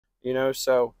you know,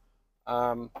 so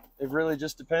it really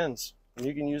just depends.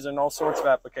 You can use it in all sorts of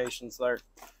applications there.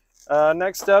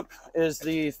 Next up is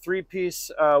the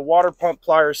 3-piece water pump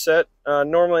plier set.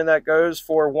 Normally that goes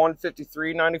for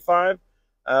 $153.95.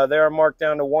 They are marked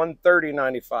down to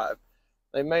 $130.95.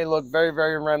 They may look very,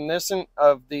 very reminiscent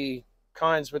of the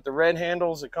kinds with the red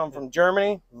handles that come from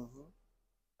Germany.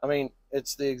 I mean,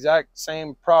 it's the exact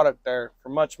same product there for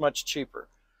much, much cheaper.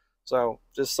 So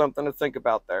just something to think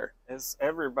about there.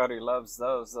 Everybody loves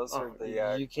those. Those are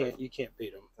the you can't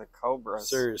beat them. The Cobras.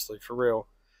 Seriously, for real.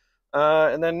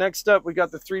 And then next up, we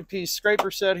got the 3-piece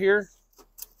scraper set here.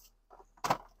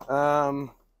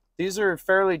 These are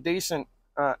fairly decent,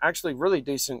 actually really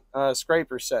decent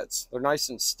scraper sets. They're nice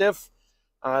and stiff.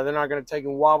 They're not going to take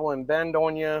and wobble and bend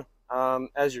on you.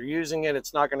 As you're using it,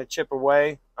 it's not going to chip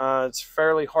away. It's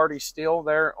fairly hardy steel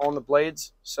there on the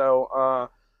blades. So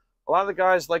a lot of the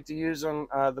guys like to use them,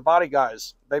 the body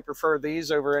guys. They prefer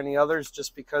these over any others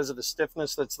just because of the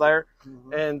stiffness that's there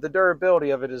and the durability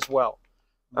of it as well.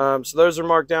 So those are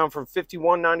marked down from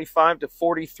 $51.95 to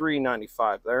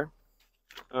 $43.95 there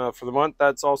for the month.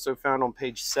 That's also found on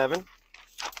page 7.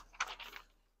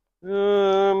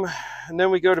 And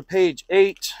then we go to page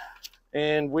 8,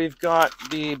 and we've got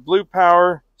the Blue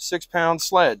Power 6-pound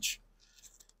sledge.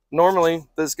 Normally,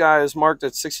 this guy is marked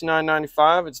at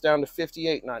 $69.95. It's down to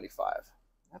 $58.95.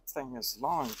 That thing is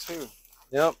long too.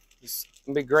 Yep. It's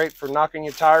going to be great for knocking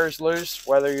your tires loose,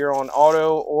 whether you're on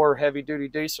auto or heavy-duty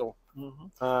diesel.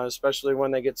 Especially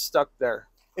when they get stuck there.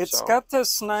 It's got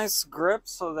this nice grip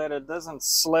so that it doesn't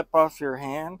slip off your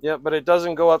hand. Yeah, but it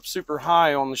doesn't go up super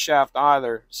high on the shaft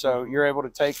either. So you're able to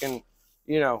take and,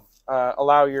 you know,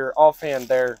 allow your offhand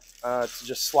there to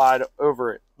just slide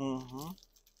over it.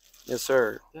 Yes,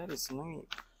 sir. That is neat.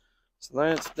 So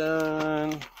that's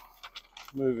done.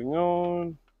 Moving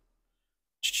on.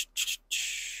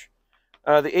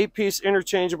 The 8-piece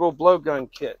interchangeable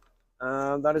blowgun kit.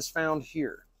 That is found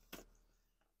here.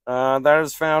 That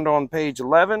is found on page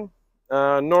 11.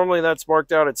 Normally that's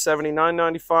marked out at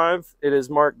 $79.95. It is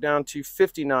marked down to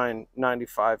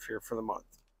 $59.95 here for the month.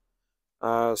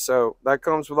 So that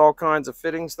comes with all kinds of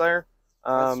fittings there.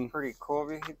 That's pretty cool,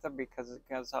 Vijita, because it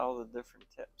has all the different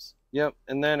tips. Yep,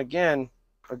 and then again,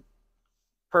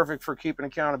 perfect for keeping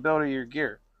accountability of your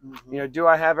gear. You know, do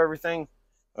I have everything?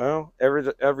 Well,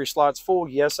 every slot's full.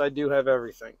 Yes, I do have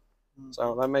everything.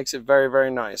 So that makes it very,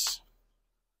 very nice.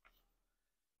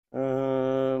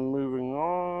 Moving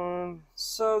on.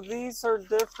 So these are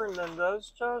different than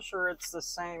those, Josh, or it's the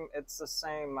same? It's the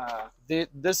same.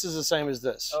 This is the same as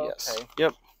this. Okay. Yes.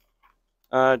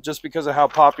 Yep. Just because of how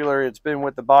popular it's been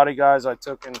with the body guys, I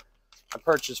took and I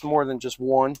purchased more than just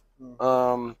one.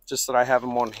 Just that I have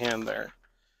them on hand there.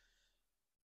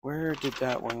 Where did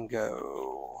that one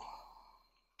go?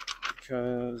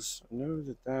 Because I know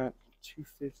that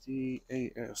 250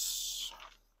 AS.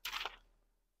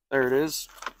 There it is.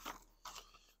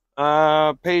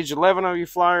 Page 11 of your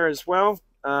flyer as well.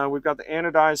 We've got the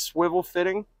anodized swivel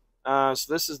fitting. So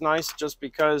this is nice just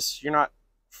because you're not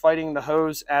fighting the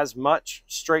hose as much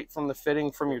straight from the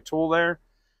fitting from your tool there.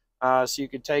 So you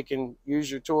could take and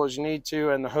use your tool as you need to,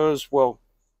 and the hose will,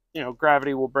 you know,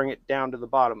 gravity will bring it down to the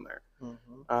bottom there.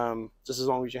 Just as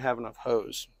long as you have enough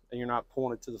hose and you're not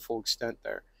pulling it to the full extent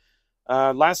there.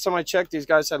 Last time I checked, these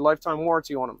guys had lifetime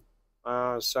warranty on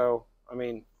them. So, I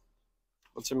mean,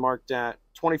 what's it marked at?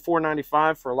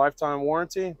 $24.95 for a lifetime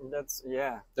warranty? That's,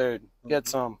 yeah. Dude, get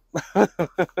some.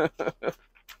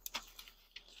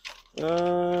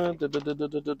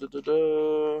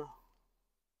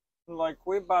 Like,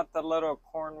 we bought the little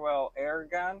Cornwell air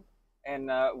gun, and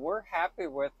we're happy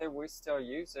with it. We still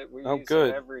use it. We use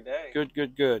it every day. Good,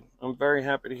 good, good. I'm very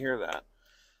happy to hear that.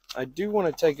 I do want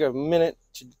to take a minute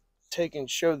to take and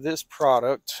show this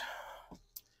product.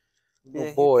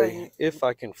 Oh boy, if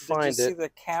I can find it. Did you see the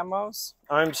camos?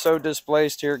 I'm so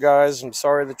displaced here, guys. I'm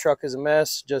sorry the truck is a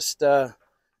mess. Just,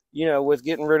 you know, with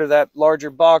getting rid of that larger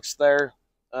box there,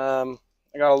 I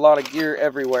got a lot of gear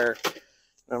everywhere.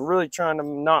 I'm really trying to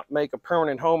not make a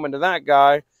permanent home into that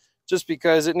guy just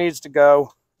because it needs to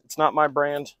go. It's not my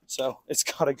brand, so it's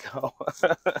got to go.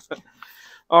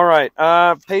 All right,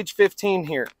 page 15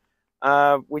 here.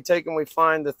 We take and we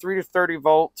find the 3 to 30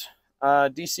 volt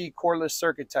DC cordless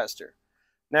circuit tester.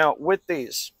 Now, with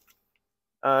these,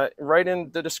 right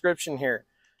in the description here,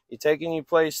 you take and you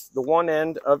place the one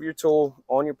end of your tool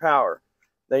on your power.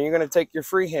 Then you're going to take your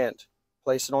free hand,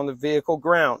 place it on the vehicle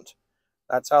ground.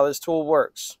 That's how this tool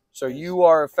works. So you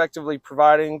are effectively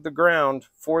providing the ground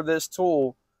for this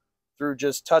tool through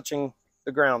just touching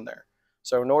the ground there.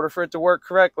 So in order for it to work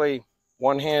correctly,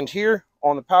 one hand here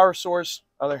on the power source,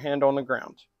 other hand on the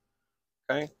ground.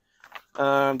 Okay.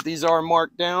 These are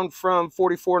marked down from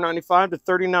 $44.95 to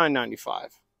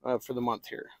 $39.95 for the month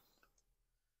here.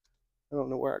 I don't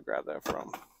know where I grabbed that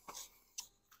from.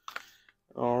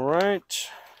 All right.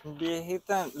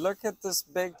 Viejita, look at this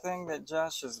big thing that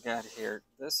Josh has got here.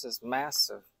 This is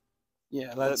massive.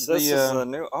 Yeah, that's this is a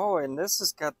new. Oh, and this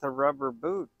has got the rubber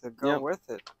boot to go with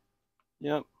it.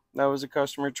 Yep, that was a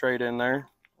customer trade in there.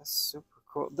 That's super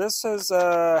cool. This is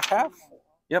half.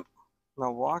 Yep.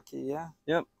 Milwaukee, yeah.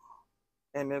 Yep.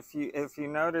 And if you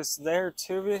notice there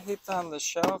too, Viejita, on the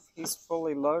shelf, he's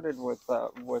fully loaded with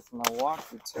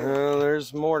Milwaukee too.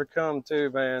 There's more to come too,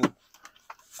 man.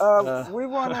 We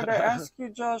wanted to ask you,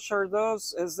 Josh,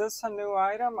 is this a new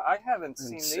item? I haven't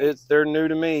seen these. They're new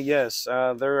to me, yes.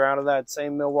 They're out of that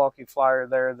same Milwaukee flyer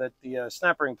there that the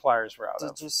snap ring pliers were out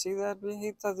of. Did you see that,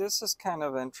 Viejita? This is kind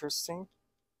of interesting.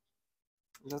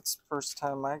 That's the first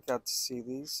time I got to see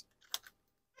these.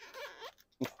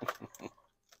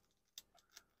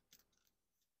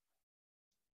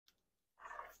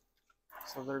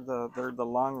 So they're the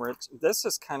long rich. This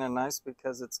is kind of nice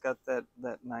because it's got that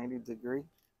 90-degree.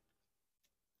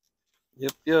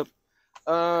 Yep.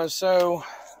 So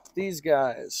these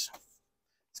guys,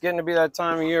 it's getting to be that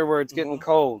time of year where it's getting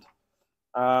cold.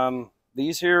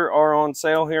 These here are on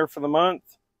sale here for the month.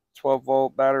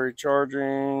 12-volt battery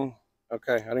charging.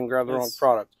 Okay, I didn't grab the wrong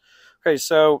product. Okay,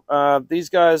 so these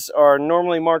guys are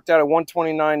normally marked out at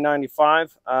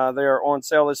 $129.95. They are on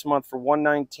sale this month for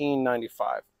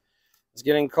 $119.95. It's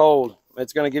getting cold.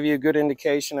 It's going to give you a good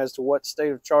indication as to what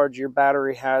state of charge your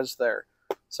battery has there.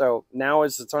 So now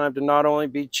is the time to not only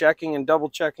be checking and double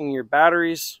checking your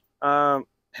batteries,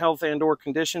 health and or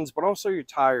conditions, but also your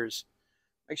tires.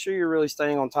 Make sure you're really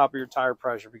staying on top of your tire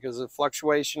pressure, because of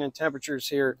fluctuation in temperatures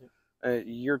here,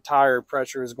 your tire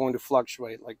pressure is going to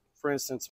fluctuate. Like for instance,